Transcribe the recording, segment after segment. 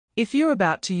If you're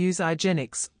about to use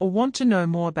IGenics or want to know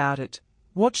more about it,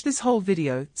 watch this whole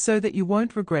video so that you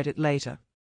won't regret it later.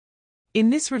 In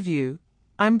this review,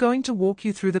 I'm going to walk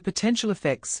you through the potential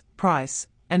effects, price,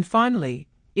 and finally,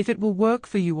 if it will work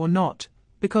for you or not,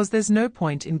 because there's no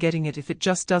point in getting it if it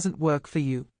just doesn't work for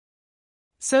you.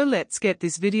 So let's get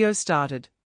this video started.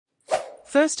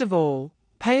 First of all,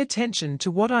 pay attention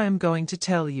to what I am going to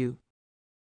tell you.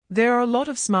 There are a lot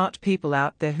of smart people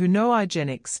out there who know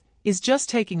IGenics is just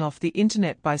taking off the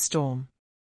internet by storm.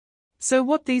 So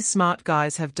what these smart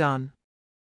guys have done?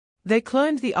 They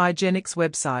cloned the IGenics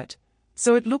website,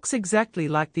 so it looks exactly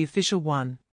like the official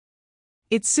one.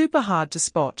 It's super hard to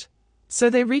spot, so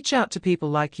they reach out to people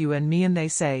like you and me and they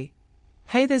say,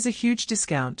 hey, there's a huge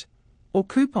discount, or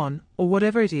coupon, or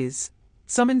whatever it is,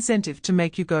 some incentive to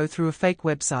make you go through a fake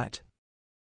website.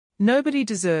 Nobody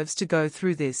deserves to go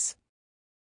through this.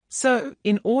 So,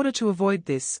 in order to avoid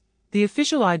this, the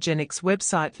official IGenics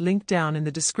website linked down in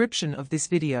the description of this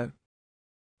video.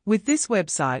 With this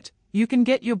website, you can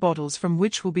get your bottles from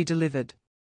which will be delivered.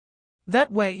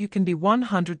 That way you can be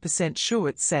 100% sure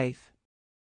it's safe.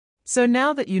 So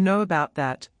now that you know about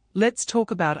that, let's talk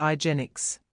about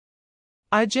IGenics.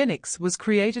 IGenics was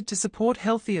created to support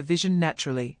healthier vision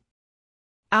naturally.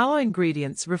 Our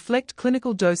ingredients reflect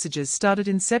clinical dosages studied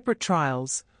in separate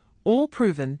trials, all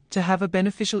proven to have a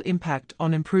beneficial impact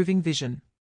on improving vision.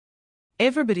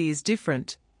 Everybody is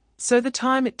different, so the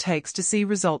time it takes to see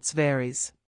results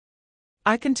varies.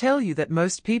 I can tell you that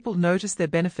most people notice their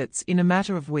benefits in a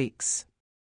matter of weeks.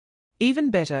 Even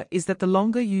better is that the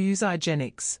longer you use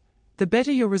IGenics, the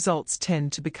better your results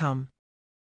tend to become.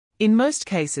 In most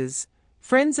cases,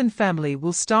 friends and family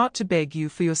will start to beg you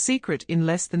for your secret in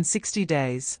less than 60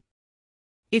 days.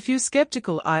 If you're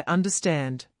skeptical, I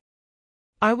understand.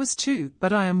 I was too,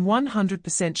 but I am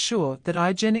 100% sure that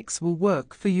IGenics will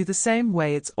work for you the same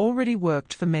way it's already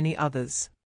worked for many others.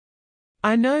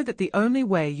 I know that the only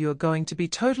way you are going to be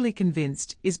totally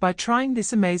convinced is by trying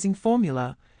this amazing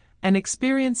formula and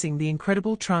experiencing the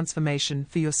incredible transformation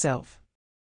for yourself.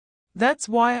 That's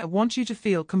why I want you to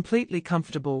feel completely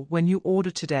comfortable when you order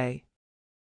today.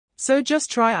 So just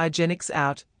try IGenics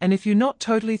out, and if you're not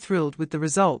totally thrilled with the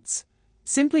results,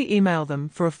 simply email them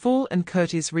for a full and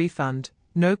courteous refund,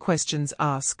 no questions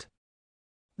asked.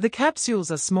 The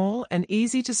capsules are small and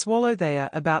easy to swallow. They are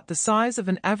about the size of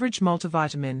an average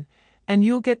multivitamin, and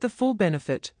you'll get the full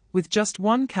benefit with just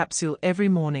one capsule every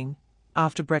morning,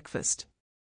 after breakfast.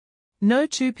 No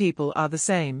two people are the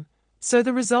same, so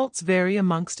the results vary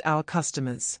amongst our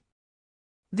customers.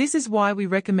 This is why we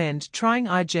recommend trying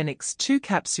IGenics 2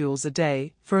 capsules a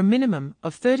day for a minimum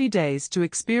of 30 days to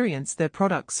experience their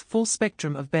product's full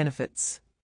spectrum of benefits.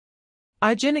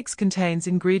 IGenics contains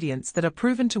ingredients that are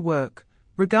proven to work,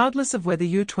 regardless of whether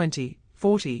you're 20,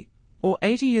 40, or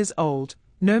 80 years old,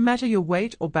 no matter your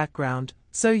weight or background,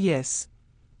 so yes,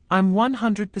 I'm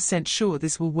 100% sure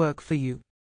this will work for you.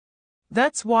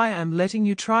 That's why I'm letting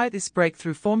you try this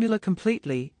breakthrough formula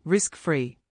completely,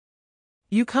 risk-free.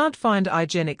 You can't find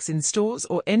IGenics in stores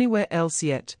or anywhere else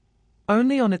yet,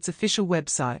 only on its official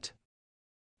website.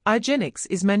 IGenics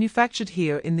is manufactured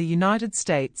here in the United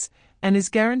States and is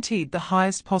guaranteed the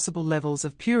highest possible levels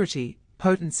of purity,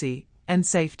 potency, and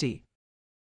safety.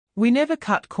 We never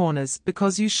cut corners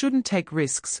because you shouldn't take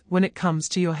risks when it comes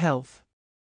to your health.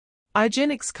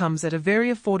 IGenics comes at a very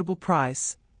affordable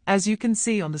price, as you can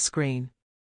see on the screen.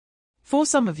 For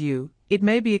some of you, it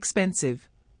may be expensive,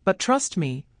 but trust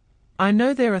me, I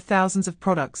know there are thousands of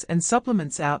products and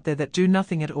supplements out there that do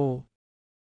nothing at all.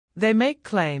 They make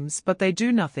claims but they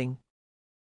do nothing.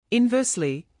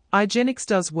 Inversely, IGenics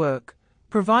does work,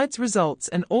 provides results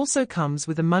and also comes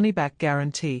with a money-back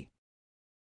guarantee.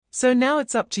 So now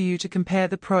it's up to you to compare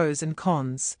the pros and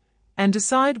cons, and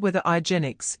decide whether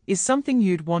IGenics is something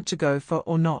you'd want to go for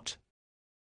or not.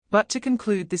 But to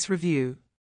conclude this review,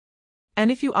 and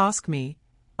if you ask me,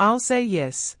 I'll say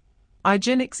yes,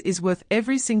 IGenics is worth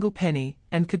every single penny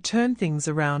and could turn things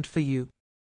around for you.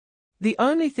 The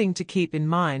only thing to keep in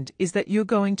mind is that you're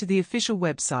going to the official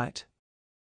website.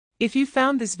 If you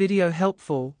found this video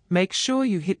helpful, make sure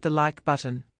you hit the like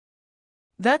button.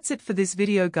 That's it for this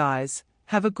video, guys.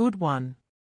 Have a good one.